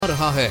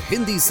रहा है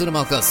हिंदी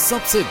सिनेमा का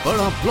सबसे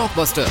बड़ा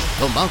ब्लॉकबस्टर।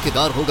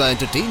 धमाकेदार होगा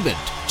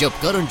एंटरटेनमेंट जब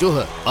करण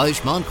जौहर,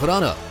 आयुष्मान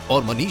खुराना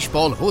और मनीष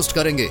पॉल होस्ट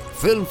करेंगे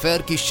फिल्म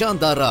फेयर की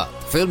शानदार रात।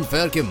 फिल्म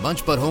फेयर के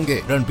मंच पर होंगे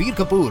रणबीर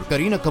कपूर,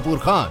 करीना कपूर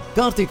खान,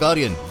 कार्तिक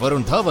आर्यन,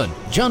 वरुण धवन,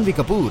 जानवी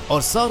कपूर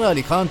और सारा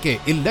अली खान के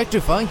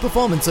इलेक्ट्रीफाइंग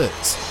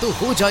परफॉर्मेंसेस। तो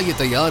हो जाइए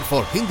तैयार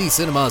for Hindi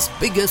cinema's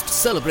biggest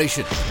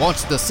celebration.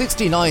 Watch the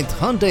 69th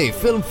Hyundai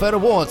Film Fair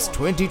Awards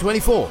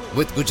 2024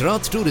 with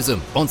Gujarat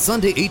Tourism on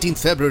Sunday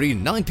 18th February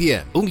 9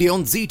 p.m. only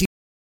on ZT.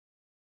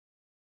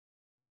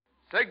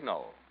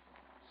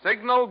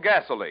 Signal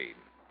gasoline.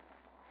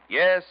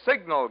 Yes,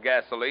 Signal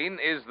gasoline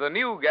is the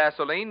new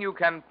gasoline you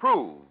can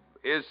prove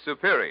is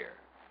superior.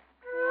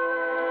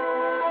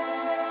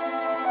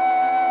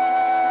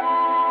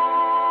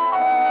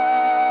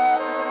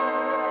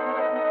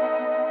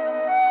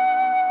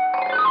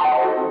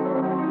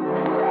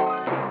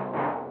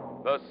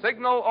 The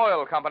Signal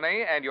Oil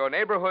Company and your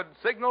neighborhood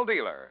Signal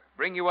dealer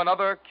bring you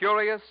another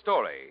curious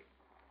story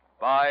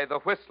by The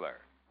Whistler.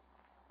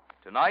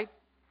 Tonight,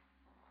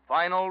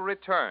 Final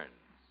Returns.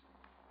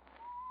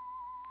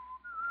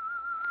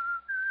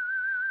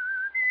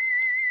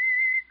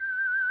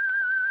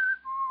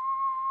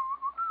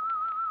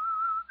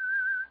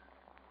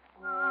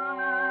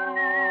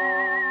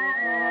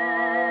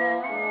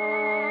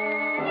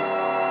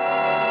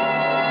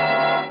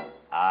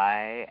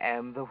 I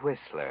am the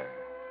Whistler,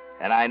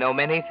 and I know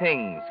many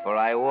things, for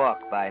I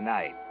walk by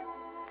night.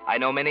 I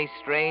know many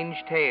strange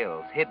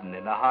tales hidden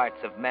in the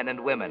hearts of men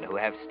and women who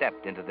have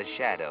stepped into the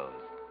shadows.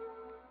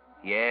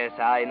 Yes,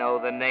 I know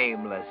the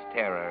nameless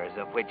terrors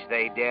of which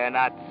they dare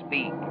not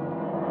speak.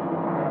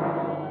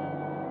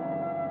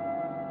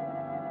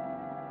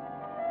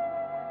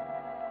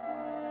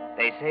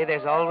 They say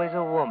there's always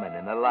a woman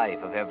in the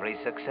life of every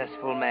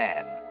successful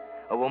man.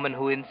 A woman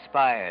who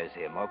inspires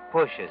him, or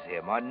pushes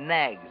him, or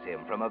nags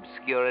him from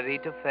obscurity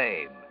to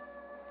fame.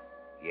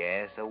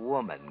 Yes, a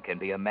woman can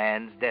be a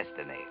man's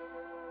destiny.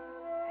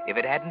 If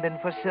it hadn't been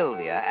for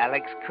Sylvia,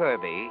 Alex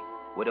Kirby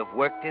would have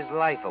worked his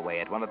life away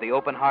at one of the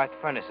open hearth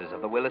furnaces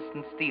of the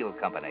Williston Steel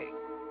Company,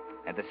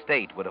 and the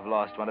state would have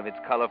lost one of its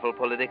colorful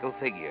political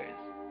figures.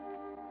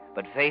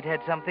 But fate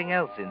had something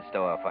else in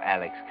store for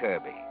Alex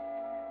Kirby.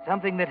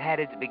 Something that had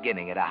its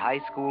beginning at a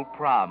high school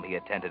prom he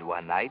attended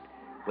one night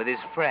with his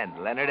friend,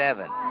 Leonard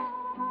Evans.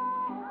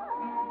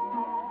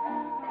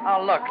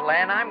 Oh, look,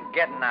 Len, I'm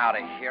getting out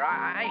of here.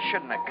 I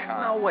shouldn't have come.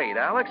 Now, wait,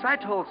 Alex. I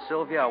told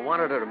Sylvia I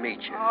wanted her to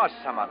meet you. Oh,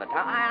 some other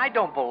time. I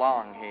don't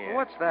belong here.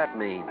 What's that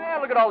mean?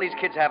 Well, look at all these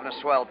kids having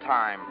a swell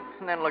time.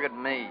 And then look at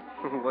me.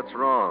 What's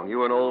wrong?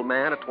 You an old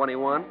man at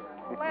 21?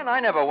 Len, I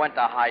never went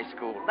to high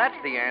school. That's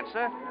the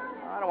answer.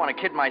 I don't want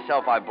to kid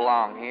myself I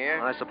belong here.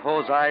 I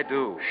suppose I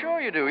do. Sure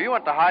you do. You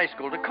went to high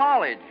school, to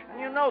college. And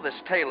you know this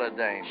Taylor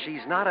dame.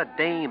 She's not a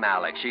dame,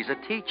 Alex. She's a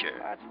teacher.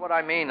 That's what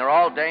I mean. They're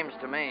all dames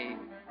to me.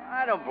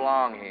 I don't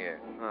belong here.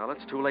 Well,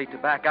 it's too late to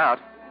back out.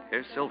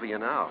 Here's Sylvia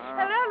now.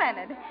 Hello,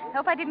 Leonard.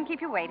 Hope I didn't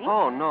keep you waiting.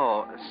 Oh,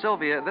 no.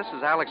 Sylvia, this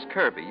is Alex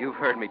Kirby. You've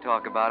heard me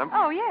talk about him.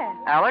 Oh, yes.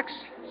 Alex,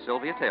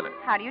 Sylvia Taylor.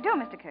 How do you do,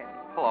 Mr. Kirby?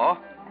 Hello.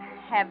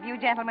 Have you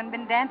gentlemen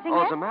been dancing Oh,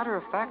 yet? as a matter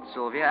of fact,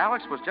 Sylvia,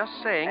 Alex was just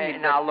saying... Hey,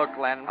 now look,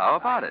 Len. How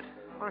about it?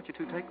 Why don't you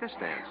two take this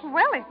dance?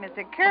 Well, if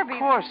Mr. Kirby... Of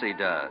course he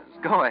does.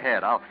 Go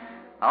ahead.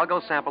 I'll go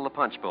sample the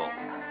punch bowl.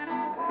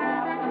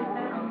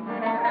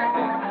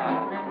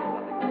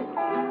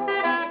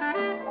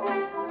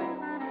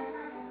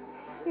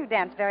 You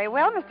dance very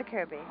well, Mr.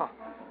 Kirby.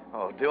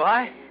 Oh, do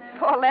I?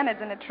 Poor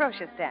Leonard's an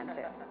atrocious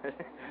dancer.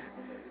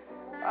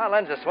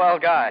 Len's a swell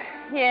guy.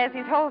 Yes,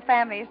 his whole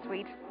family is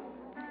sweet.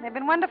 They've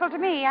been wonderful to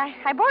me.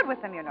 I board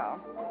with them, you know.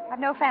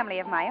 I've no family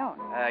of my own.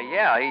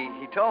 Yeah,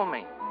 he told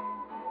me.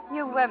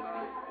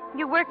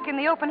 You work in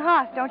the open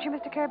hearth, don't you,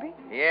 Mr. Kirby?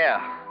 Yeah,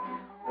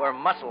 where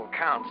muscle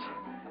counts.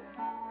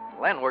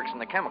 Len works in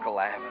the chemical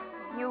lab.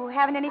 You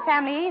haven't any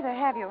family either,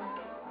 have you?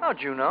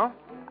 How'd you know?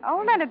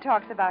 Oh, Leonard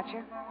talks about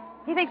you.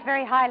 He thinks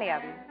very highly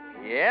of you.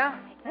 Yeah?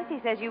 Yes, he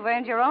says you've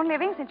earned your own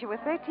living since you were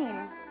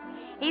 13.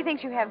 He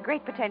thinks you have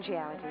great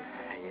potentiality.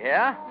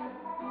 Yeah?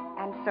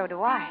 And so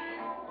do I.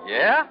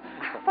 Yeah?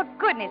 For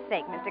goodness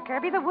sake, Mr.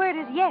 Kirby, the word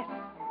is yes.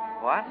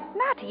 What?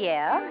 Not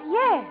yeah,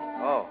 yes.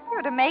 Oh.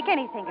 You're to make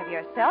anything of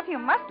yourself, you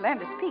must learn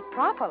to speak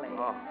properly.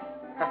 Oh.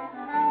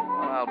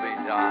 Well, I'll be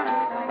darned.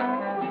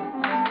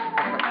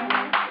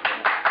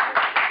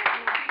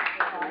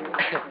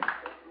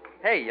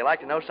 Hey, you like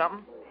to know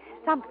something?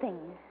 Something.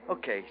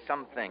 Okay,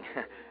 something.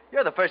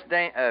 You're the first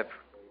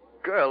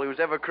girl who's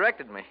ever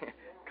corrected me.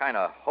 Kind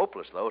of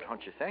hopeless, though,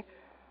 don't you think?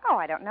 Oh,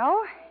 I don't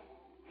know.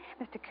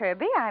 Mr.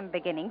 Kirby, I'm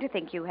beginning to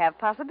think you have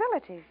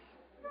possibilities.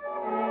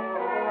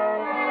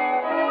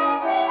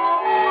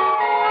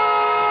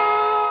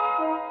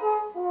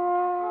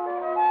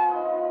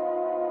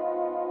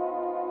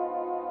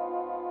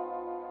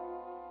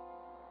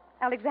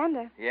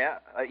 Alexander. Yeah?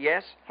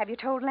 Yes? Have you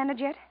told Leonard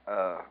yet?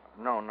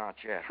 No, not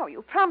yet. Oh,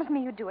 you promised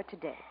me you'd do it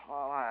today.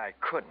 Well, I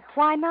couldn't.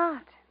 Why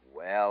not?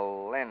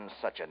 Well, Len's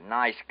such a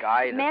nice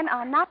guy that... Men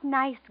are not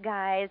nice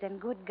guys and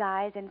good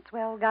guys and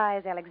swell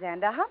guys,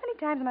 Alexander. How many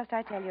times must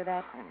I tell you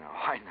that?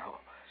 I know.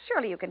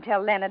 Surely you can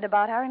tell Leonard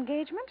about our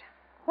engagement.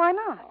 Why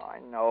not? Oh, I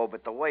know,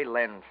 but the way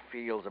Len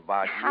feels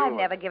about you... I've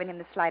never given him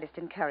the slightest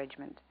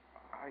encouragement.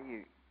 Are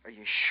you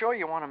sure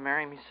you want to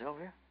marry me,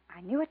 Sylvia?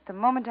 I knew it the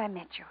moment I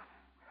met you.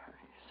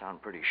 You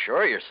sound pretty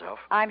sure of yourself.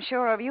 I'm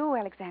sure of you,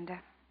 Alexander.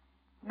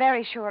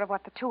 Very sure of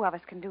what the two of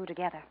us can do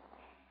together.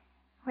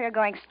 We're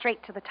going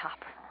straight to the top.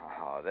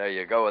 Oh, there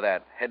you go with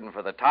that heading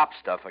for the top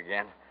stuff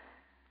again.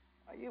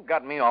 You've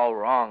got me all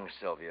wrong,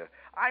 Sylvia.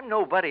 I'm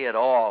nobody at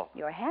all.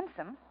 You're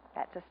handsome.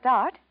 That's a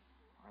start.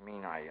 I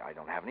mean, I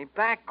don't have any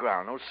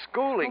background, no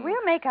schooling. Well,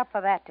 we'll make up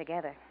for that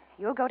together.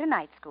 You'll go to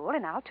night school,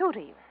 and I'll tutor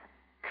you.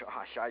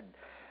 Gosh,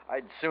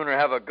 I'd sooner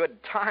have a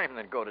good time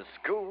than go to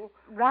school.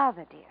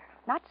 Rather, dear.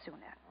 Not sooner.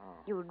 Oh.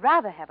 You'd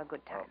rather have a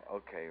good time. Oh,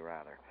 okay,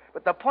 rather.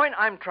 But the point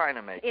I'm trying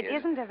to make It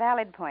isn't a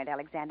valid point,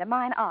 Alexander.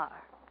 Mine are.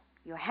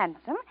 You're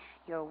handsome.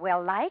 You're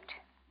well-liked.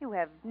 You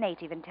have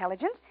native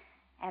intelligence.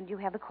 And you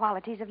have the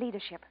qualities of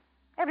leadership.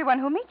 Everyone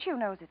who meets you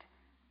knows it.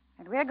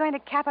 And we're going to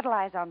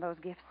capitalize on those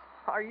gifts.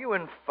 Are you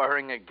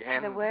inferring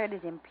again? The word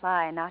is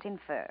imply, not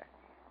infer.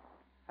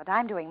 But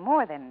I'm doing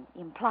more than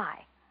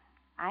imply.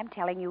 I'm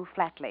telling you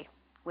flatly.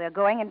 We're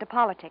going into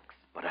politics.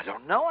 But I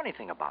don't know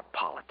anything about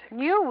politics.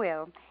 You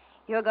will.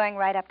 You're going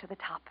right up to the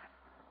top.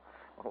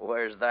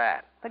 Where's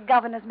that? The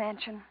governor's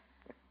mansion.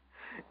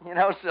 You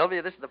know,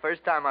 Sylvia, this is the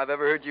first time I've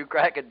ever heard you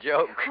crack a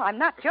joke. Oh, I'm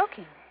not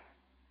joking.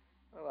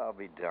 Well, I'll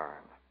be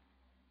darned.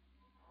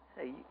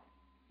 Hey,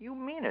 you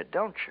mean it,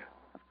 don't you?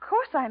 Of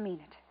course I mean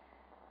it.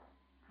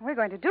 We're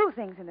going to do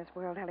things in this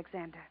world,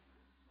 Alexander.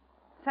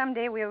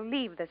 Someday we'll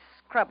leave this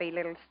scrubby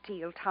little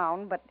steel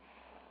town, but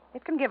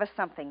it can give us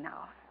something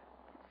now.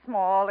 It's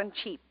small and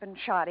cheap and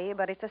shoddy,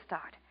 but it's a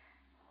start.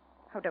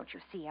 Oh, don't you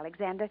see,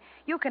 Alexander?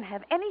 You can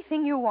have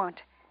anything you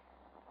want,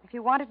 if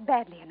you want it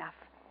badly enough.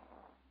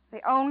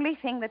 The only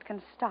thing that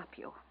can stop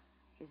you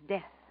is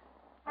death.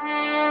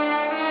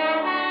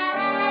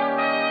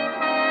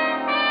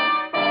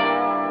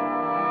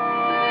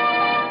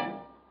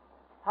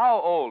 How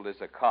old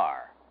is a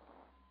car?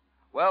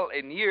 Well,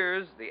 in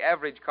years, the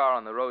average car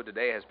on the road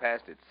today has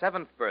passed its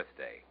 7th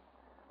birthday.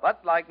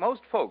 But like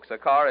most folks, a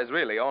car is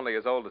really only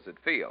as old as it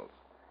feels.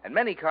 And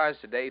many cars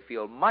today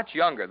feel much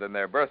younger than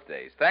their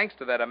birthdays, thanks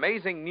to that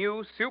amazing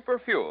new super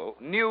fuel,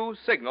 New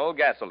Signal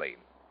gasoline.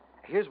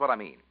 Here's what I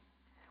mean.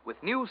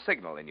 With New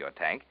Signal in your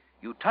tank,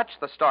 you touch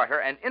the starter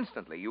and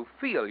instantly you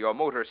feel your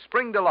motor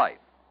spring to life.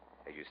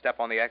 As you step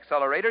on the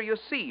accelerator, you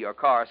see your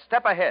car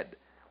step ahead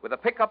with a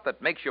pickup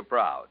that makes you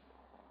proud.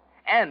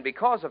 And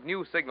because of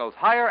New Signal's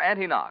higher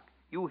anti-knock,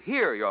 you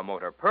hear your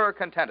motor purr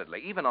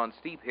contentedly, even on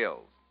steep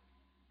hills.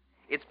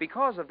 It's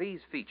because of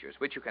these features,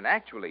 which you can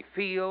actually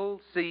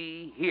feel,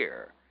 see,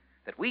 hear,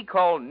 that we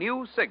call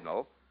New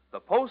Signal the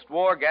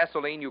post-war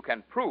gasoline you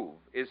can prove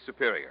is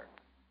superior.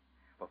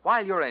 But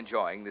while you're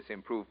enjoying this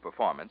improved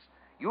performance,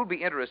 you'll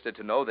be interested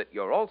to know that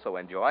you're also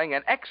enjoying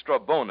an extra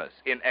bonus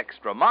in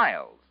extra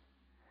miles.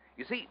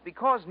 You see,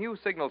 because New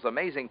Signal's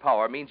amazing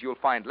power means you'll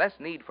find less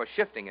need for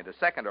shifting into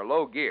second or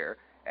low gear,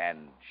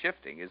 and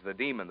shifting is the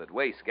demon that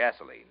wastes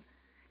gasoline,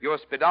 your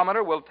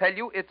speedometer will tell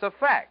you it's a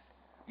fact.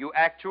 You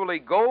actually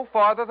go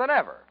farther than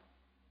ever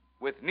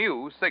with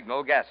New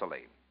Signal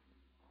gasoline.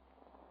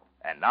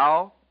 And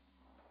now,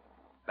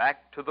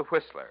 back to the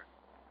Whistler.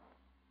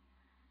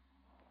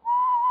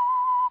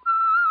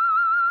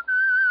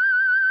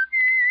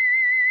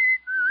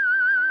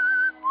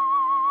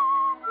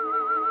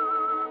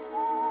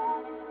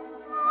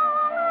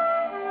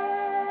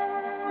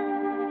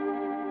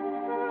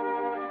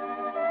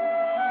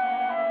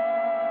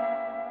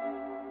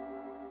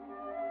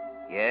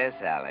 Yes,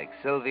 Alex,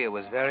 Sylvia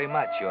was very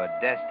much your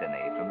destiny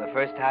from the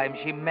first time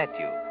she met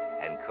you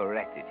and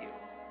corrected you.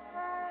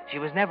 She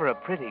was never a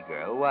pretty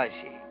girl, was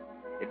she?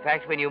 In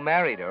fact, when you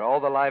married her, all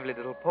the lively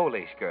little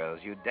Polish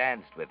girls you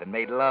danced with and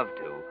made love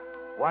to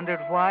wondered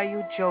why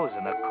you'd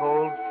chosen a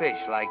cold fish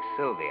like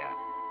Sylvia.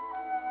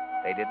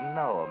 They didn't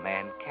know a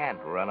man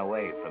can't run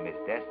away from his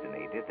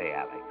destiny, did they,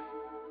 Alex?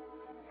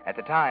 At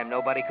the time,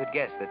 nobody could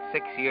guess that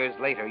 6 years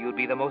later you'd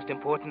be the most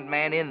important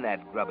man in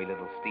that grubby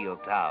little steel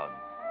town.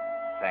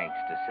 Thanks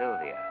to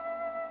Sylvia.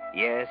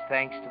 Yes,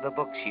 thanks to the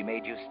books she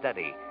made you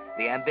study,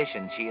 the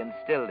ambition she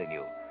instilled in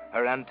you,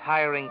 her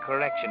untiring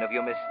correction of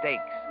your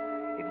mistakes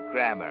in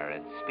grammar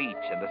and speech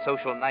and the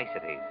social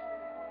niceties.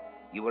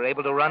 You were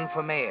able to run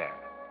for mayor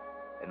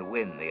and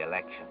win the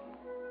election.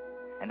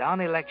 And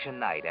on election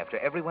night, after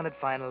everyone had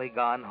finally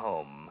gone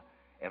home,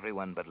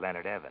 everyone but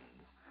Leonard Evans.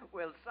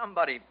 Will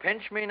somebody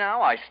pinch me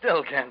now? I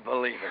still can't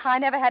believe it. I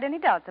never had any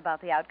doubts about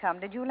the outcome,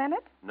 did you,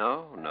 Leonard?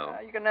 No.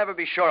 You can never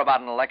be sure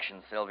about an election,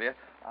 Sylvia.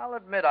 I'll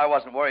admit I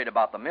wasn't worried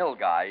about the mill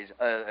guys,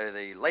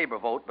 the labor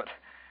vote, but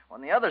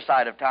when the other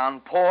side of town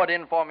poured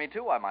in for me,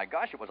 too, why, my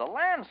gosh, it was a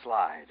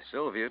landslide.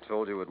 Sylvia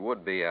told you it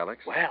would be,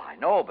 Alex. Well, I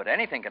know, but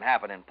anything can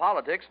happen in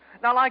politics.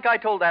 Now, like I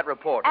told that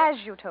reporter. As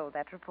you told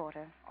that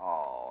reporter.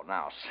 Oh,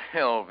 now,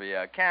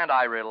 Sylvia, can't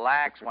I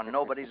relax when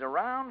nobody's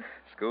around?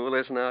 School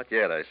isn't out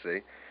yet, I see.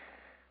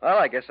 Well,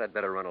 I guess I'd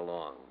better run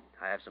along.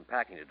 I have some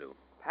packing to do.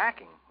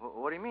 Packing?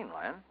 What do you mean,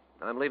 Len?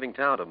 I'm leaving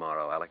town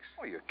tomorrow, Alex.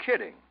 Oh, you're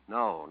kidding.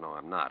 No,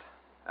 I'm not.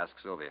 Ask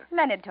Sylvia.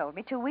 Leonard told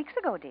me 2 weeks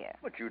ago, dear.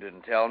 But you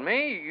didn't tell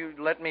me. You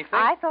let me think.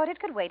 I thought it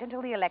could wait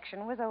until the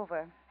election was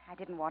over. I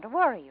didn't want to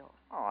worry you.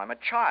 Oh, I'm a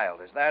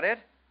child. Is that it?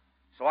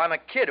 So I'm a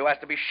kid who has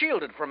to be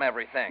shielded from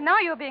everything. Now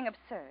you're being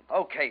absurd.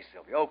 Okay,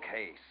 Sylvia.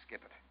 Okay.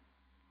 Skip it.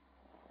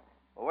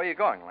 Well, where are you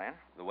going, Len?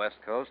 The West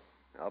Coast.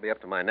 I'll be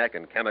up to my neck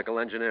in chemical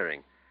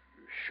engineering.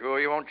 You sure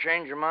you won't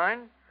change your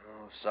mind?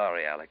 Oh,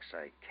 sorry, Alex.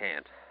 I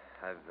can't.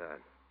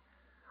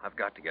 I've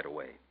got to get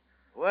away.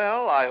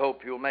 Well, I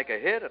hope you'll make a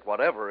hit at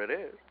whatever it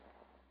is.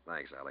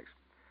 Thanks, Alex.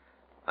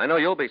 I know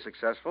you'll be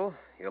successful.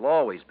 You'll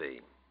always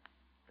be.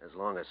 As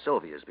long as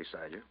Sylvia's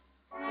beside you.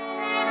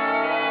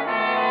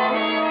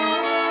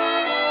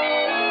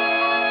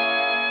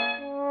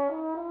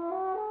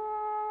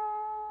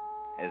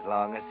 As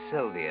long as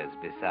Sylvia's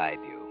beside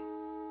you.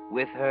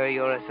 With her,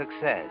 you're a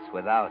success.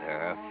 Without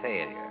her, a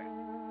failure.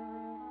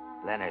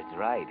 Leonard's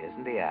right,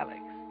 isn't he, Alex?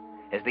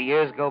 As the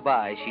years go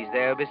by, she's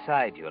there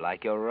beside you,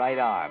 like your right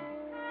arm,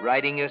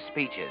 writing your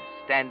speeches,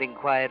 standing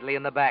quietly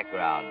in the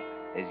background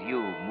as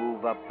you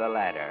move up the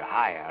ladder,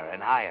 higher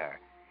and higher.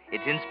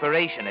 It's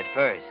inspiration at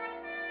first,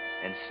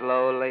 and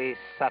slowly,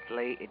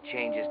 subtly, it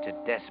changes to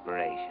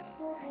desperation.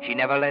 She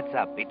never lets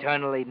up,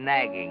 eternally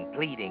nagging,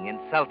 pleading,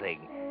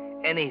 insulting,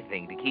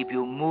 anything to keep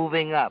you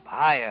moving up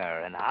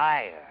higher and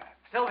higher.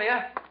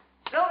 Sylvia!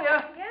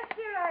 Sylvia! Yes,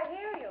 dear, I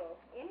hear you.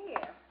 In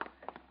here.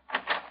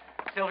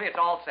 Sylvia, it's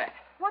all set.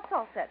 What's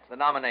all set? The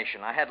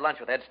nomination. I had lunch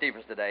with Ed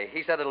Stevens today.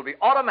 He said it'll be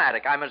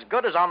automatic. I'm as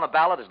good as on the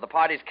ballot as the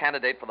party's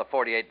candidate for the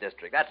 48th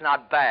district. That's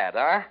not bad,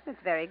 huh?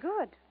 It's very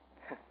good.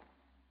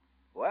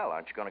 Well,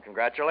 aren't you going to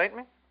congratulate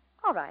me?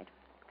 All right.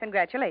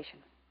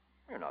 Congratulations.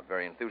 You're not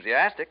very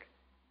enthusiastic.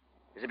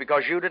 Is it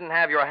because you didn't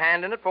have your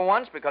hand in it for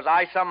once? Because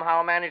I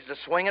somehow managed to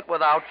swing it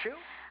without you?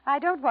 I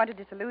don't want to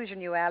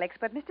disillusion you, Alex,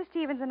 but Mr.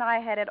 Stevens and I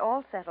had it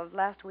all settled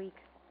last week.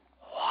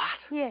 What?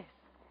 Yes.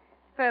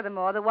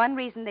 Furthermore, the one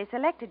reason they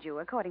selected you,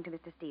 according to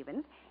Mr.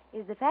 Stevens,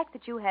 is the fact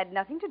that you had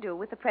nothing to do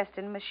with the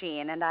Preston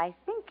machine, and I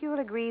think you'll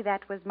agree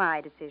that was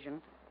my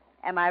decision.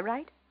 Am I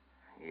right?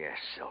 Yes,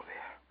 Sylvia.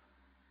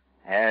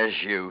 As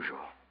usual.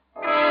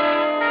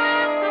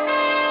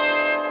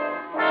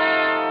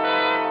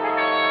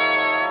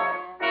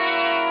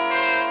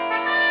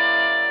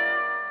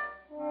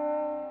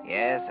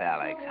 Yes,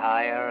 Alex,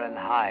 higher and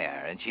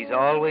higher. And she's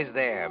always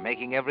there,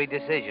 making every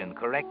decision,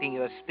 correcting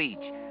your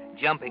speech,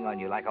 jumping on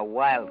you like a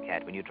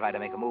wildcat when you try to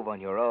make a move on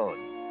your own.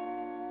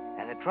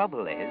 And the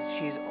trouble is,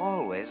 she's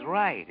always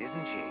right,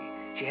 isn't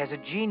she? She has a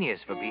genius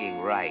for being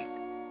right.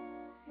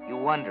 You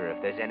wonder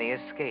if there's any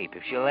escape,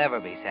 if she'll ever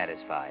be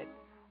satisfied.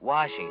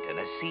 Washington,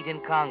 a seat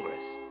in Congress.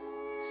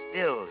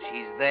 Still,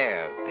 she's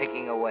there,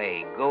 picking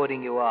away,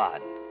 goading you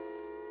on.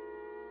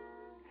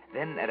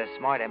 Then, at a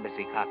smart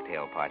embassy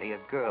cocktail party, a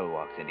girl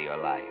walks into your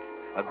life.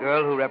 A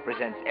girl who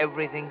represents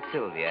everything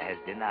Sylvia has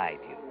denied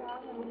you.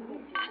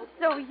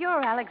 So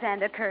you're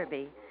Alexander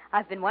Kirby.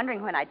 I've been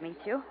wondering when I'd meet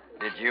you.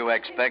 Did you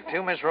expect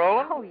to, Miss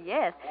Rowland? Oh,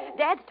 yes.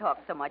 Dad's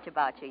talked so much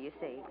about you,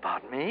 see.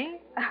 About me?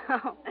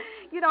 Oh,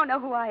 you don't know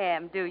who I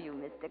am, do you,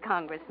 Mr.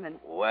 Congressman?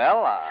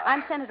 Well,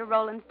 I'm Senator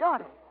Rowland's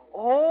daughter.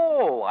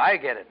 Oh, I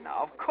get it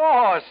now. Of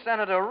course,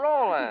 Senator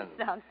Rowland.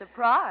 Sounds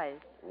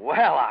surprised.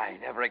 Well, I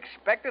never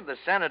expected the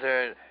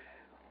senator...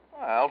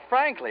 Well,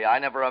 frankly, I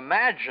never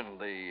imagined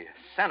the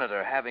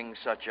senator having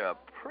such a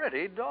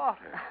pretty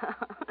daughter.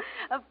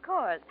 Of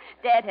course.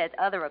 Dad has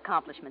other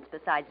accomplishments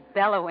besides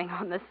bellowing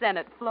on the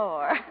Senate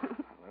floor.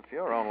 If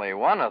you're only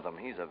one of them,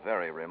 he's a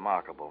very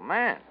remarkable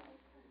man.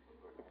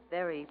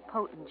 Very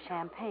potent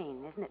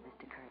champagne, isn't it,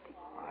 Mr. Kirby?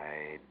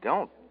 I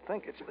don't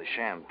think it's the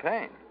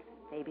champagne.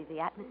 Maybe the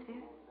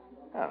atmosphere?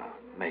 Oh,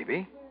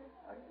 maybe.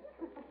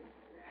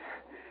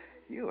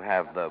 You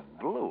have the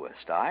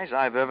bluest eyes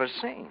I've ever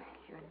seen.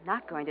 You're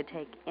not going to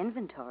take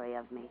inventory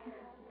of me,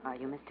 are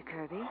you, Mr.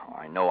 Kirby? Oh,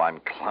 I know I'm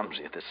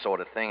clumsy at this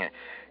sort of thing.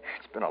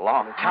 It's been a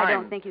long time. I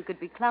don't think you could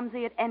be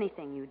clumsy at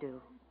anything you do.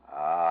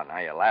 Ah, now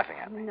you're laughing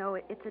at me. No,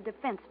 it's a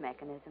defense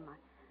mechanism.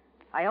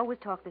 I always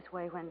talk this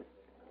way when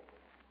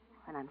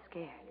I'm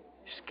scared.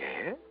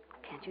 Scared?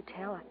 Can't you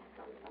tell?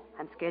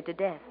 I'm scared to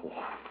death.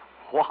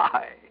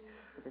 Why?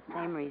 For the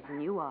same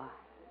reason you are.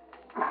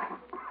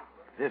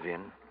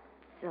 Vivian.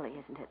 Silly,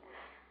 isn't it?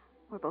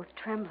 We're both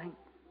trembling.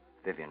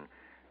 Vivian,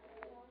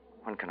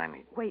 when can I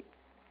meet? Wait.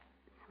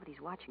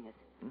 Somebody's watching us.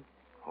 Hmm?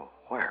 Oh,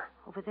 where?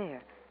 Over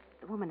there.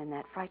 The woman in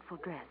that frightful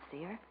dress.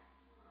 See her?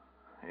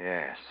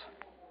 Yes.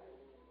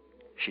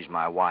 She's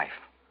my wife.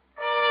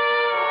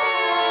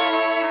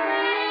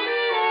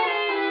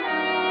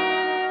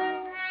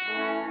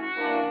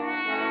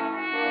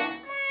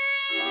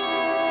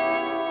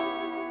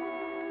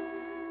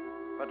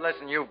 But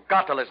listen, you've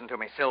got to listen to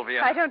me,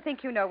 Sylvia. I don't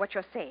think you know what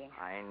you're saying.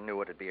 I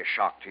knew it'd be a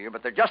shock to you,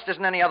 but there just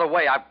isn't any other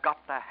way. I've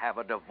got to have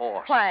a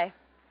divorce. Why?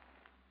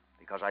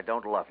 Because I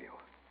don't love you.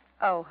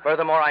 Oh.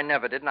 Furthermore, I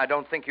never did, and I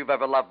don't think you've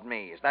ever loved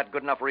me. Is that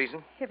good enough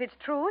reason? If it's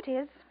true, it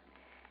is.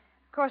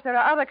 Of course, there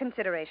are other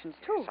considerations,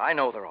 too. Yes, I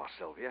know there are,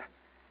 Sylvia.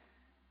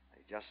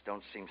 They just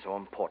don't seem so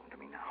important to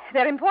me now.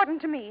 They're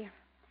important to me.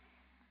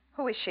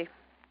 Who is she?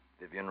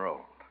 Vivian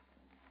Rowland.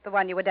 The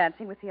one you were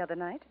dancing with the other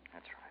night?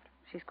 That's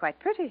right. She's quite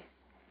pretty.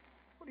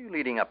 What are you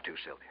leading up to,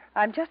 Sylvia?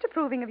 I'm just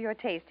approving of your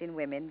taste in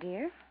women,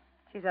 dear.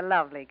 She's a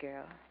lovely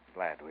girl.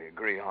 Glad we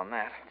agree on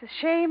that. It's a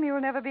shame you'll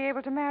never be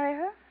able to marry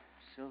her.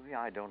 Sylvia,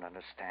 I don't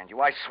understand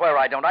you. I swear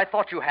I don't. I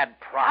thought you had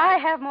pride. I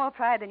have more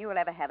pride than you will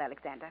ever have,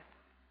 Alexander.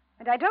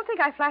 And I don't think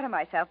I flatter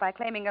myself by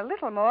claiming a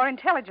little more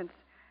intelligence.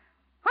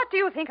 What do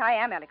you think I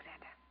am, Alexander?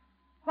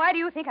 Why do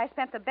you think I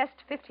spent the best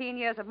 15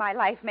 years of my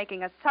life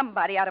making a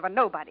somebody out of a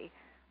nobody?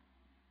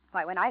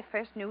 Why, when I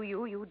first knew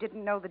you, you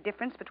didn't know the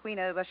difference between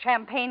a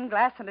champagne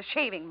glass and a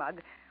shaving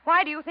mug.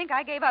 Why do you think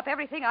I gave up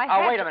everything I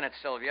had? Oh, wait a minute,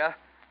 Sylvia.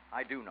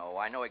 I do know.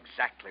 I know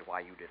exactly why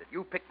you did it.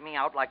 You picked me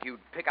out like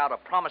you'd pick out a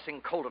promising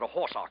colt at a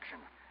horse auction.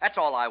 That's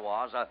all I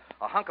was, a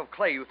hunk of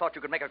clay you thought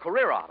you could make a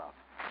career out of.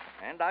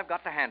 And I've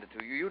got to hand it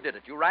to you. You did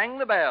it. You rang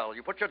the bell.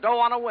 You put your dough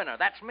on a winner.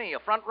 That's me, a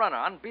front runner,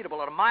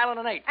 unbeatable at 1 mile and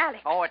an eighth.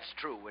 Alex. Oh, it's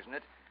true, isn't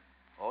it?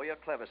 Oh, you're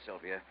clever,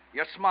 Sylvia.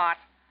 You're smart.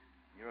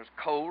 You're as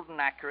cold and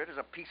accurate as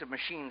a piece of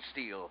machine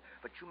steel.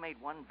 But you made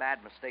one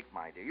bad mistake,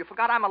 my dear. You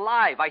forgot I'm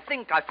alive. I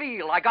think, I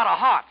feel, I got a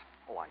heart.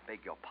 Oh, I beg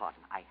your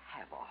pardon. I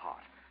have a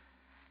heart.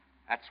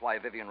 That's why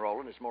Vivian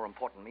Rowland is more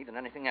important to me than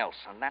anything else.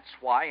 And that's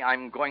why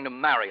I'm going to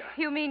marry her.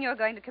 You mean you're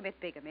going to commit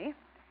bigamy?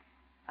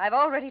 I've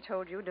already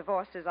told you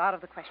divorce is out of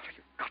the question.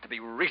 You've got to be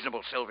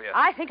reasonable, Sylvia.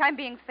 I think I'm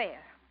being fair.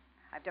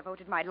 I've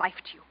devoted my life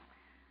to you.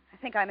 I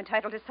think I'm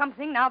entitled to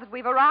something now that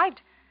we've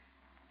arrived.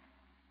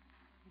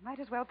 You might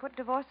as well put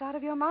divorce out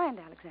of your mind,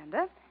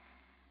 Alexander.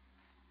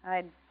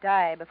 I'd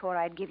die before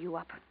I'd give you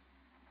up.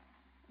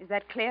 Is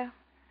that clear?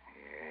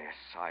 Yes,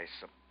 I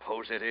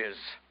suppose it is.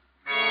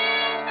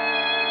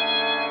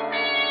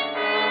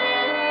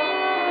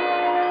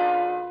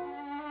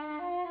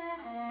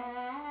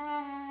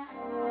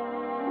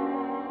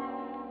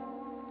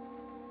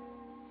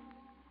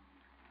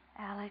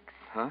 Alex.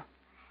 Huh?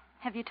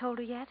 Have you told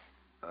her yet?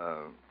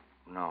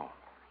 No.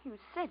 You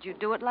said you'd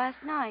do it last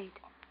night.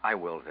 I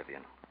will,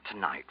 Vivian.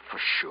 Tonight, for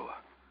sure.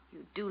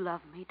 You do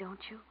love me, don't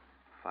you?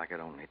 If I could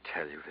only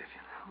tell you,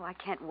 Vivian. Oh, I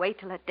can't wait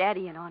to let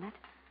Daddy in on it.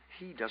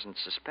 He doesn't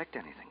suspect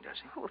anything, does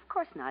he? Oh, of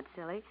course not,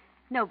 silly.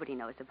 Nobody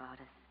knows about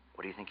us.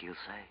 What do you think he'll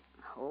say?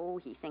 Oh,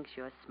 he thinks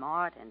you're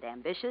smart and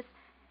ambitious,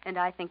 and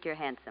I think you're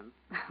handsome.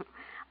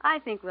 I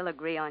think we'll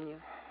agree on you.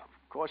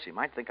 Of course, he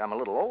might think I'm a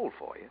little old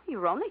for you.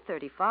 You're only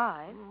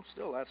 35. Well,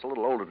 still, that's a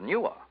little older than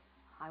you are.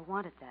 I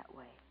want it that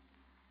way.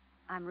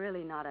 I'm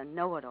really not a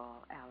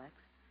know-it-all, Alex.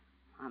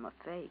 I'm a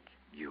fake.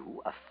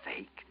 You, a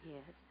fake?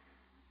 Yes.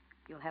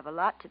 You'll have a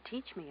lot to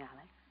teach me,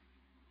 Alex.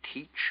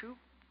 Teach you?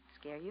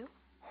 Scare you?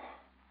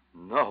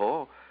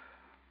 No.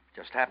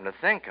 Just happened to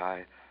think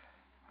I've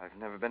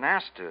never been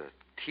asked to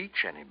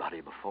teach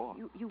anybody before.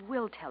 You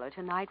will tell her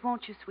tonight,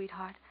 won't you,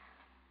 sweetheart?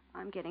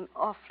 I'm getting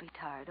awfully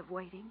tired of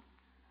waiting.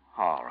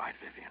 All right,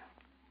 Vivian.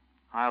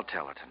 I'll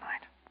tell her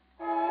tonight.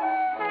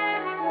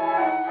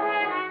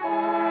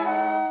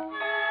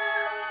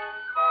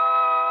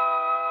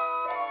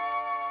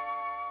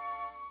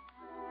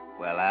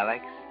 Well,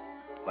 Alex,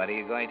 what are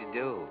you going to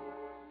do?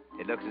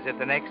 It looks as if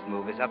the next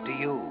move is up to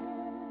you.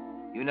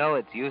 You know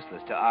it's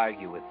useless to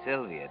argue with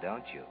Sylvia,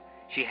 don't you?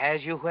 She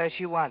has you where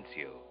she wants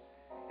you.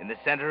 In the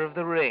center of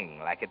the ring,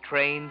 like a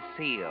trained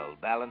seal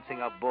balancing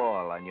a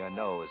ball on your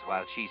nose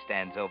while she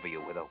stands over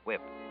you with a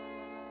whip.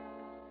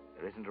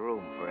 There isn't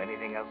room for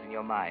anything else in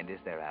your mind, is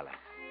there, Alex?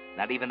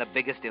 Not even the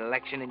biggest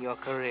election in your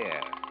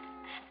career.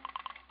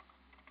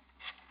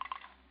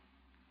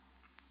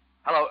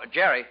 Hello,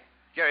 Jerry.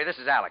 Jerry, this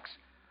is Alex.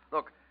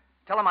 Look,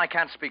 tell him I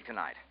can't speak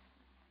tonight.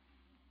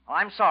 Oh,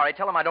 I'm sorry.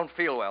 Tell him I don't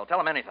feel well. Tell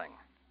him anything.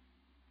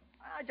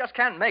 I just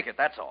can't make it,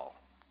 that's all.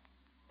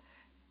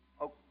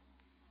 Oh,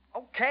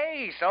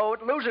 okay, so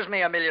it loses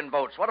me 1 million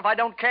votes. What if I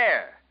don't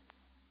care?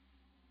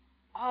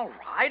 All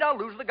right, I'll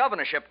lose the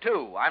governorship,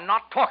 too. I'm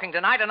not talking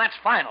tonight, and that's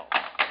final.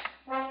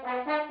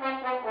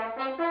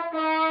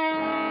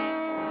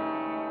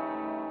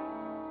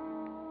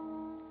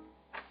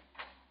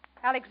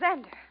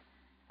 Alexander,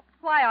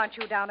 why aren't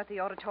you down at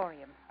the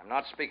auditorium? I'm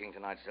not speaking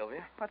tonight,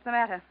 Sylvia. What's the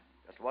matter?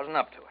 Just wasn't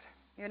up to it.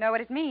 You know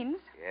what it means?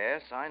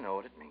 Yes, I know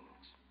what it means.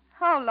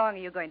 How long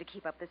are you going to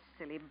keep up this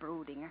silly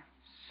brooding?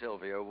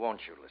 Sylvia,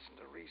 won't you listen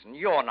to reason?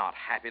 You're not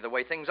happy the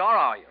way things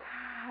are you?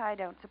 I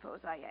don't suppose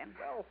I am.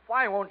 Well,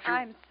 why won't you...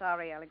 I'm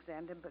sorry,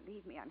 Alexander.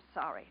 Believe me, I'm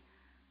sorry.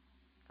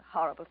 It's a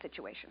horrible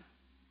situation.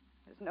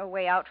 There's no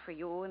way out for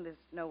you, and there's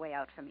no way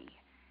out for me.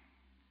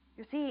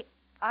 You see,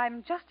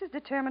 I'm just as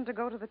determined to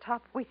go to the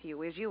top with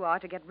you as you are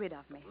to get rid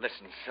of me.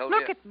 Listen, Sylvia...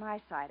 Look at my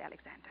side,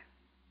 Alexander.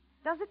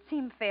 Does it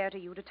seem fair to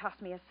you to toss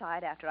me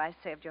aside after I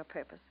served your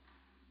purpose?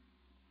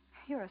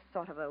 You're a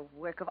sort of a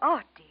work of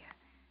art, dear.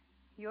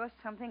 You're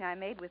something I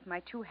made with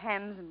my 2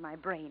 hands and my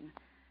brain.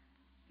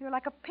 You're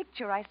like a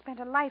picture I spent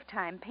a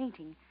lifetime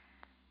painting.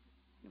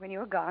 When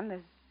you're gone,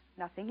 there's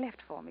nothing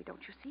left for me,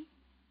 don't you see?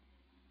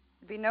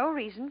 There'd be no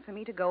reason for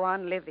me to go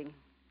on living.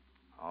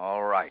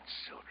 All right,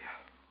 Sylvia.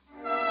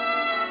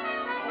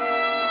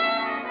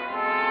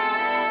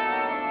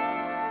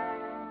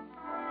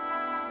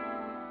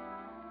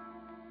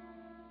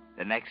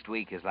 The next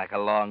week is like a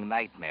long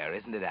nightmare,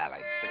 isn't it,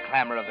 Alex? The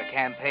clamor of the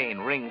campaign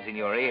rings in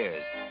your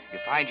ears. You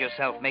find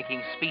yourself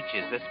making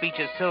speeches, the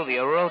speeches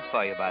Sylvia wrote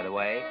for you, by the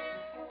way.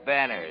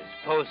 Banners,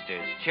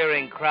 posters,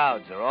 cheering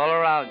crowds are all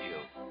around you,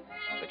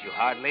 but you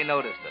hardly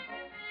notice them.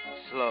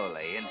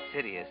 Slowly,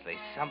 insidiously,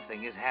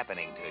 something is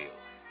happening to you.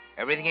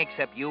 Everything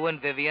except you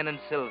and Vivian and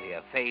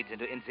Sylvia fades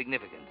into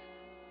insignificance.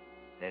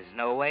 There's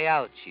no way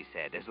out, she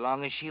said. As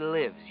long as she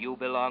lives, you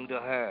belong to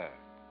her.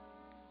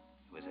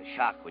 It was a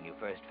shock when you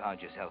first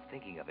found yourself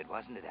thinking of it,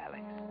 wasn't it,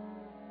 Alex?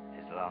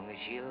 As long as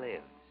she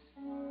lives,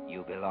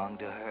 you belong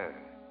to her.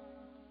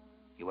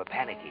 You were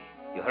panicky.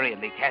 You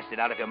hurriedly cast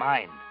it out of your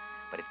mind.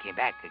 But it came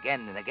back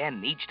again and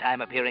again, each time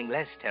appearing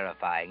less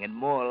terrifying and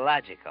more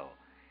logical.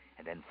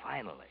 And then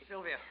finally...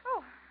 Sylvia.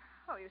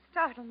 Oh, you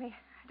startled me.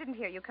 I didn't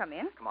hear you come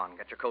in. Come on,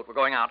 get your coat. We're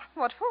going out.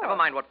 What for? Never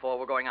mind what for.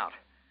 We're going out.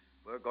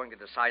 We're going to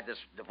decide this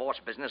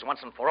divorce business once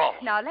and for all.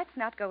 Now, let's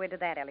not go into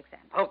that,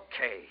 Alexander.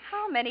 Okay.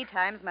 How many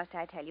times must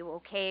I tell you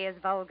okay is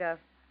vulgar?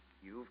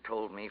 You've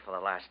told me for the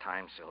last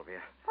time, Sylvia.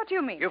 What do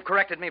you mean? You've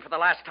corrected me for the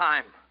last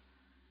time.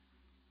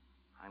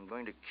 I'm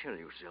going to kill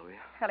you, Sylvia.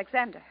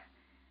 Alexander,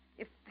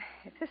 if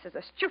this is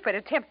a stupid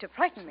attempt to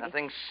frighten me...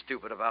 Nothing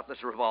stupid about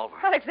this revolver.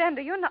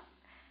 Alexander, you're not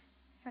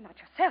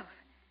yourself.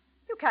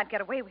 You can't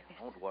get away with this.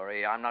 Don't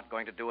worry. I'm not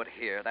going to do it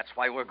here. That's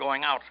why we're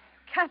going out.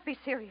 Can't be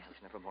serious.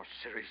 It's never more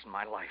serious in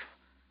my life.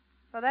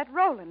 For that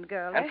Roland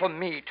girl, And for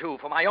me, too.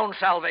 For my own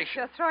salvation.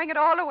 You're throwing it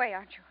all away,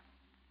 aren't you?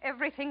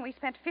 Everything we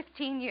spent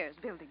 15 years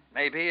building.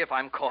 Maybe if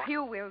I'm caught.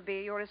 You will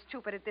be. You're as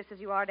stupid at this as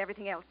you are at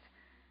everything else.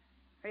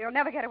 Or you'll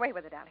never get away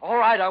with it, Alex. All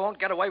right, I won't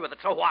get away with it.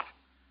 So what?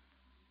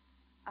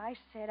 I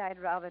said I'd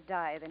rather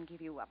die than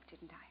give you up,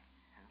 didn't I?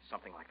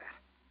 Something like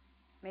that.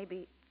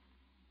 Maybe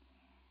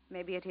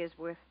it is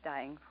worth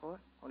dying for.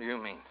 What do you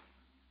mean?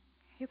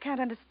 You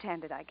can't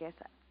understand it, I guess.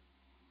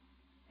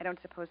 I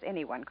don't suppose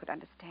anyone could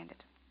understand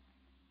it.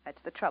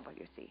 That's the trouble,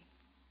 you see.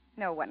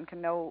 No one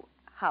can know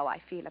how I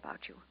feel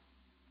about you.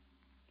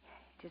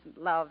 It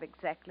isn't love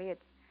exactly.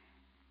 It's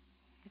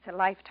a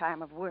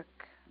lifetime of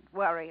work and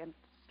worry and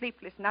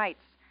sleepless nights.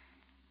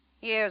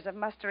 Years of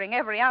mustering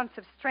every ounce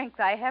of strength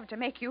I have to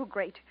make you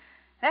great.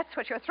 That's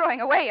what you're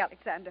throwing away,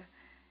 Alexander.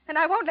 And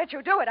I won't let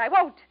you do it. I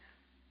won't.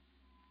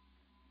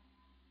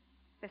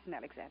 Listen,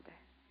 Alexander.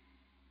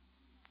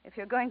 If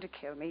you're going to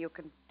kill me, you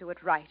can do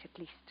it right, at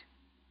least.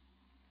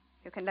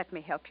 You can let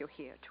me help you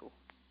here, too.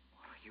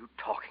 What are you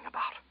talking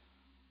about?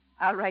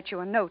 I'll write you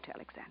a note,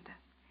 Alexander.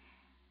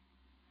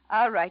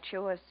 I'll write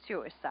you a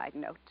suicide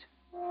note.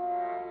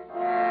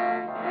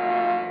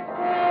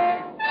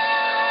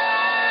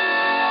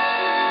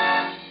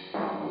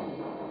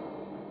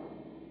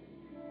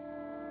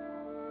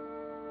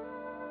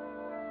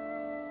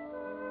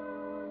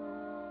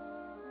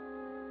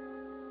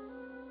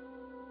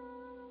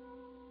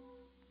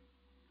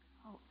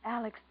 Oh,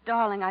 Alex,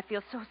 darling, I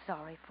feel so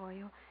sorry for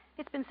you.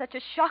 It's been such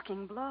a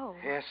shocking blow.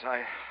 Yes,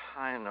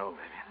 I know,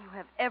 Vivian. You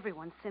have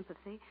everyone's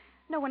sympathy.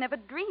 No one ever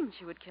dreamed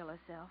she would kill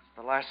herself.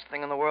 The last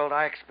thing in the world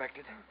I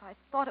expected. If I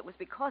thought it was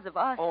because of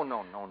us. Oh,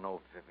 no,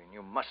 Vivian.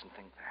 You mustn't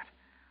think that.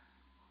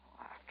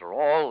 After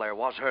all, there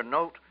was her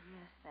note.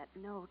 Yes,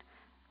 that note.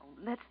 Oh,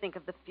 let's think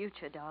of the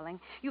future, darling.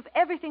 You've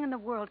everything in the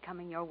world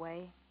coming your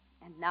way.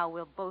 And now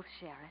we'll both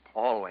share it.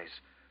 Always.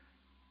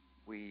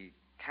 We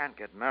can't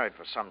get married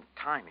for some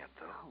time yet,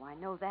 though. Oh, I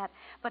know that.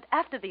 But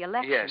after the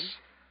election... Yes.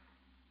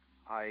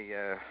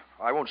 I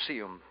won't see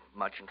you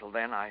much until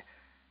then. I'm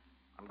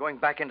going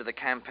back into the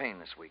campaign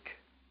this week.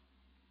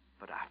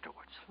 But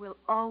afterwards. We'll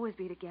always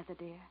be together,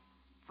 dear.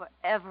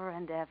 Forever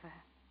and ever.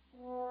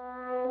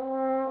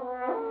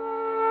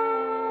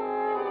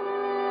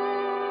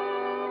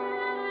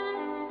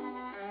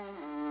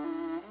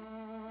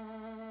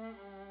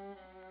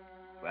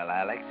 Well,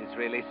 Alex, it's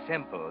really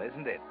simple,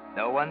 isn't it?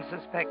 No one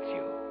suspects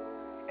you.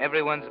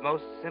 Everyone's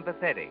most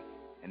sympathetic,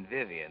 and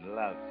Vivian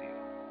loves you.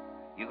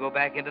 You go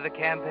back into the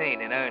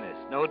campaign in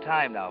earnest. No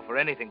time now for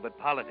anything but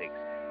politics.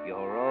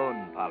 Your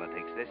own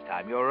politics this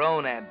time, your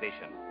own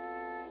ambition.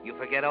 You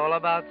forget all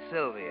about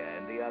Sylvia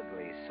and the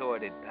ugly,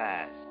 sordid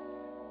past.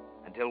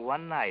 Until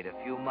one night,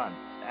 a few months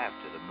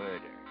after the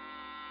murder.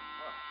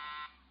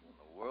 What in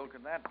the world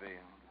could that be?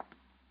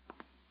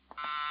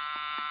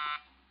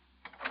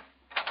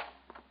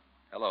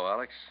 Hello,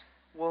 Alex.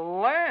 Well,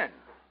 Len.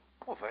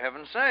 Well, for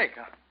heaven's sake.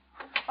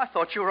 I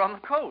thought you were on the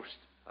coast.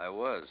 I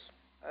was.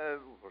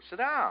 Well, sit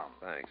down.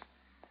 Thanks.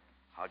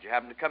 How'd you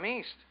happen to come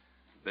east?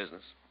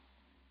 Business.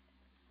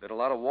 Been a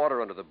lot of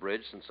water under the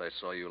bridge since I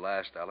saw you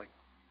last, Alec.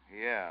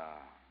 Yeah.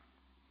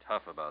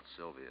 Tough about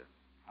Sylvia.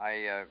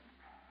 I'd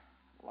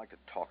like to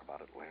talk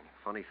about it, Len.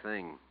 Funny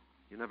thing.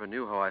 You never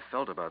knew how I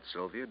felt about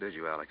Sylvia, did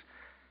you, Alex?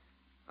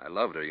 I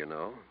loved her, you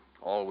know.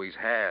 Always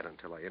had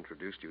until I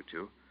introduced you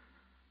to.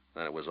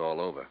 Then it was all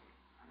over.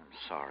 I'm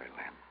sorry,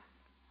 Len.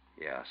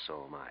 Yeah,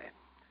 so am I.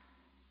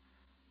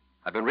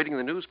 I've been reading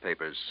the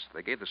newspapers.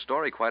 They gave the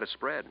story quite a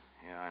spread.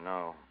 Yeah, I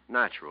know.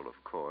 Natural,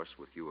 of course,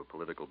 with you a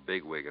political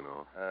bigwig and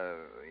all.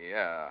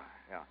 Yeah.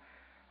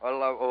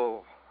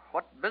 Well,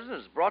 what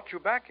business brought you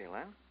back here,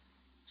 Len?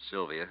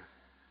 Sylvia,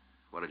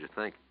 what did you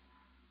think?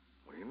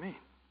 What do you mean?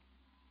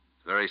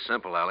 It's very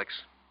simple, Alex.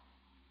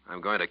 I'm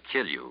going to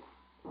kill you.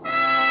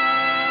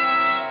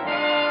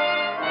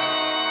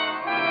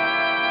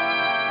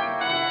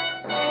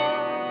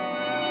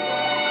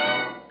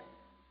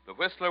 The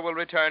Whistler will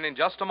return in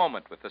just a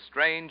moment with the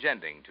strange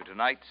ending to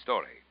tonight's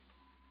story.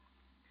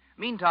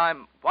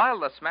 Meantime, while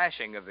the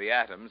smashing of the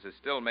atoms is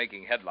still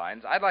making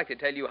headlines, I'd like to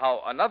tell you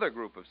how another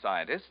group of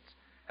scientists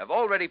have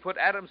already put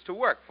atoms to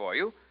work for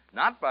you,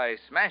 not by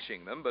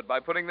smashing them, but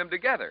by putting them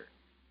together.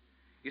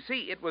 You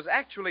see, it was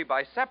actually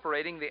by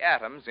separating the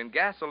atoms in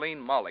gasoline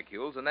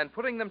molecules and then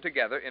putting them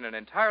together in an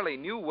entirely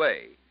new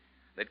way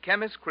that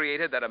chemists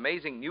created that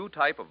amazing new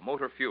type of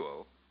motor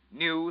fuel,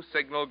 new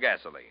signal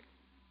gasoline.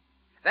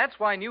 That's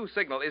why new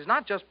signal is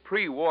not just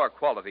pre-war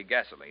quality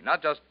gasoline,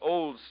 not just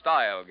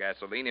old-style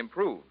gasoline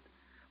improved,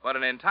 but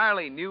an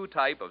entirely new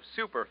type of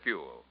super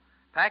fuel,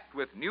 packed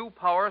with new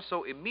power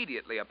so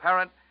immediately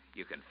apparent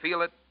you can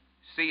feel it,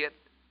 see it,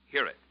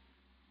 hear it.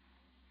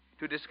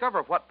 To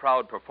discover what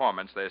proud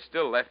performance there's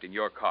still left in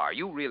your car,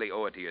 you really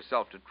owe it to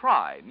yourself to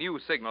try new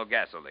signal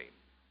gasoline.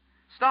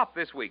 Stop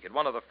this week at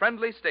one of the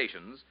friendly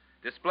stations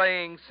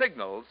displaying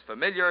Signal's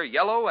familiar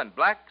yellow and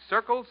black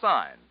circle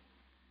sign,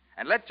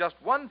 and let just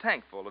one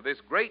tankful of this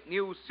great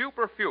new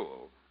super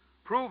fuel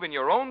prove in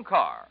your own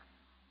car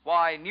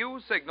why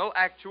new Signal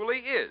actually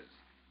is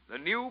the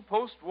new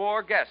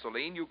post-war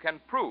gasoline you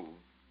can prove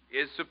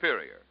is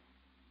superior.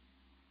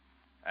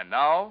 And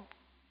now,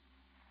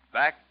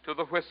 back to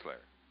the Whistler.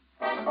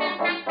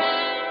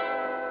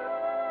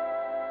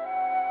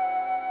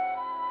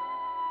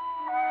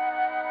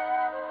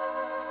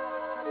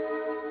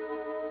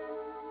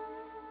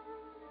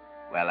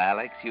 Well,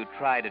 Alex, you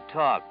try to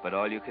talk, but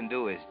all you can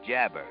do is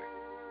jabber.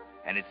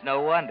 And it's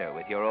no wonder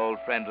with your old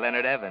friend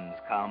Leonard Evans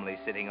calmly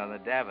sitting on the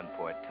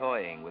Davenport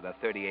toying with a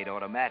 .38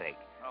 automatic.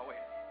 Oh, wait.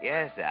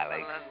 Yes,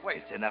 Alex. Wait.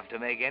 It's enough to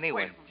make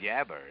anyone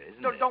jabber,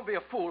 isn't it? Don't be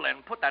a fool, Len.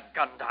 Put that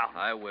gun down.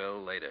 I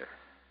will later.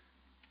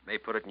 May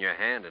put it in your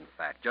hand, in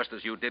fact, just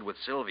as you did with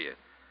Sylvia.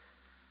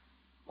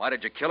 Why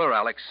did you kill her,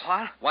 Alex?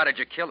 What? Why did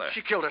you kill her?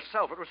 She killed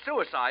herself. It was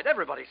suicide.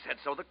 Everybody said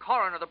so. The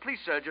coroner, the police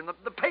surgeon,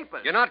 the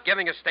papers. You're not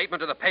giving a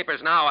statement to the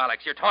papers now,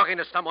 Alex. You're talking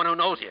to someone who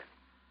knows you.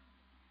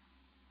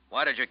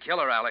 Why did you kill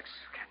her, Alex?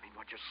 You can't mean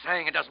what you're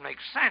saying. It doesn't make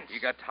sense. You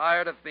got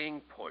tired of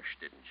being pushed,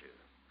 didn't you?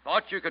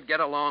 Thought you could get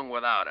along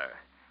without her.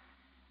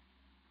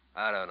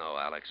 I don't know,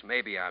 Alex.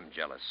 Maybe I'm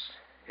jealous.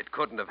 It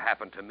couldn't have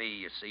happened to me,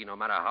 you see, no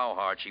matter how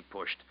hard she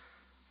pushed.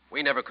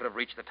 We never could have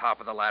reached the top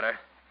of the ladder.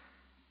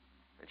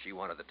 And she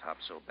wanted the top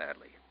so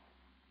badly.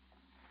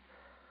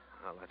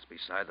 Well, that's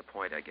beside the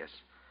point, I guess.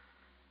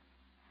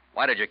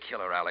 Why did you kill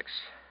her, Alex?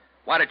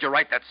 Why did you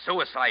write that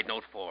suicide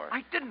note for her?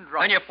 I didn't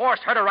write And you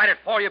forced her to write it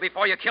for you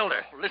before you killed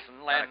her. Oh, listen,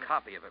 Got Len. a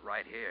copy of it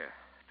right here.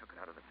 Took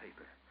it out of the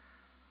paper.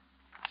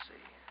 Let's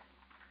see.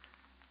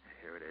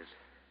 Here it is.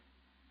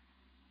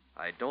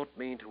 I don't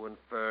mean to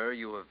infer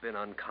you have been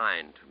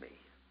unkind to me.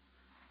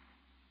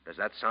 Does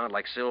that sound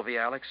like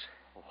Sylvia, Alex?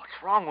 Oh,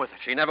 what's wrong with it?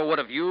 She never would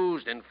have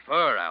used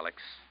infer,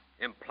 Alex.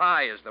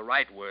 Imply is the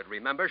right word,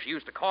 remember? She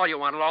used to call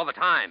you on it all the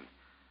time.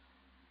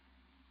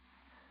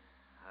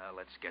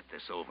 Let's get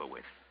this over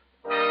with.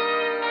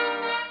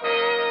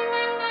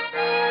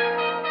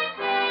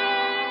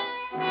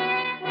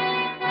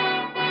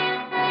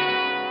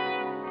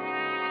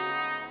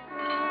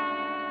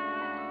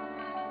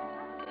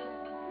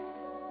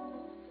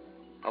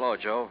 Hello,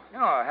 Joe.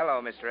 Oh,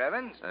 hello, Mr.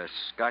 Evans.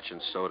 Scotch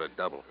and soda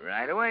double.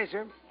 Right away,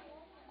 sir.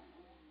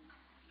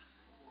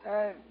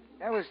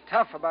 That was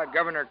tough about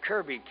Governor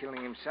Kirby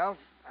killing himself.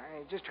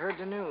 I just heard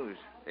the news.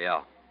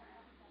 Yeah.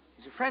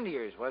 He's a friend of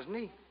yours, wasn't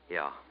he?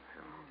 Yeah.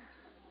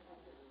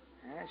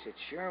 Yes, it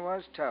sure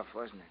was tough,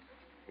 wasn't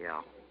it?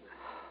 Yeah.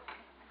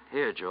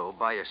 Here, Joe,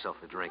 buy yourself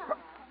a drink.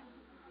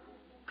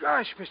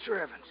 Gosh, Mr.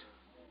 Evans.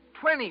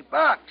 $20.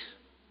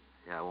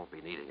 Yeah, I won't be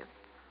needing it.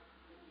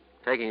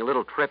 Taking a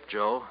little trip,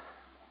 Joe.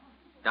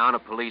 Down to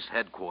police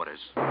headquarters.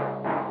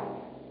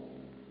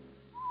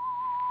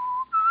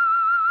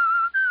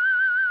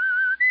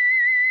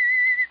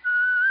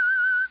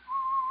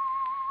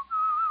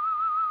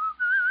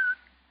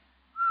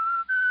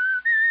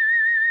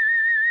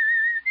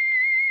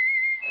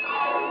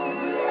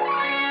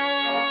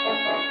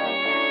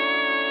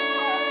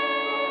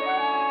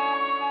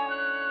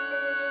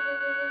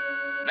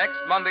 Next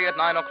Monday at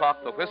 9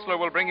 o'clock, the Whistler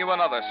will bring you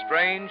another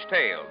strange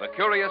tale, the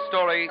curious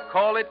story,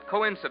 Call It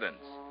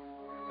Coincidence.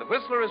 The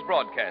Whistler is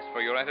broadcast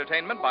for your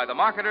entertainment by the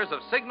marketers of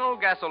Signal,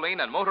 gasoline,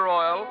 and motor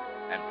oil,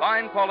 and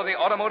fine quality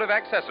automotive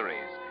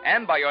accessories,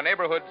 and by your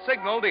neighborhood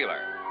Signal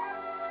dealer.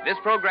 This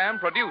program,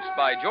 produced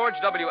by George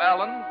W.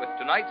 Allen, with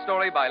tonight's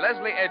story by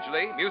Leslie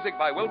Edgley, music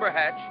by Wilbur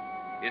Hatch,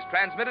 is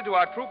transmitted to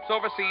our troops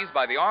overseas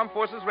by the Armed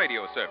Forces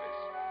Radio Service.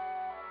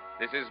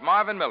 This is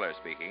Marvin Miller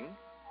speaking,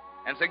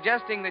 and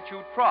suggesting that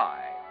you try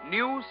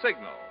New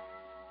Signal,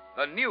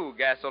 the new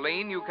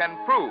gasoline you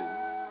can prove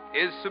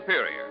is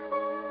superior.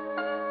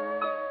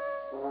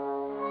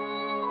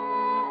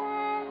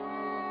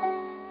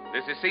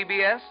 This is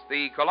CBS,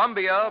 the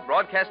Columbia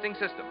Broadcasting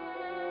System.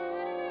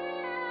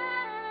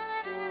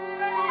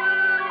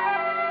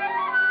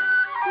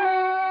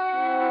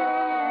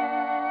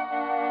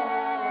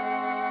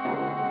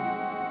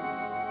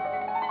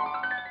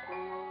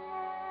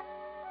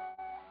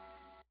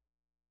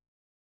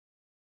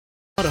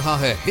 रहा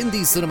है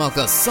Hindi cinema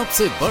का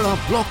सबसे बड़ा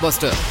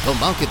blockbuster.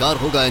 धमाकेदार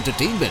होगा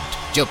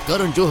entertainment जब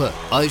करण जौहर,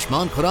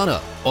 आयुष्मान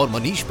खुराना और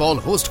Manish Paul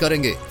host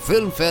करेंगे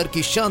फिल्म फेयर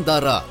की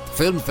शानदार रात।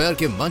 फिल्म फेयर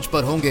के मंच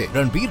पर होंगे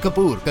रणबीर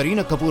कपूर,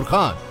 करीना कपूर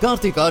खान,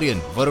 कार्तिक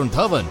आर्यन, वरुण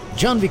धवन,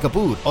 जानवी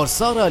कपूर और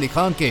सारा अली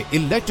खान के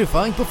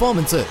इलेक्ट्रीफाइंग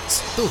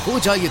परफॉर्मेंसेस। तो हो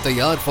जाइए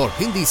तैयार for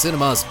Hindi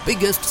cinema's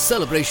biggest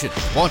celebration.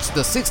 Watch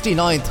the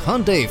 69th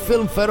Hyundai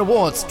Film Fair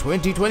Awards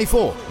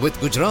 2024 with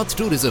Gujarat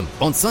Tourism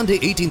on Sunday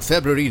 18th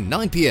February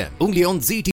 9 p.m. only on ZT.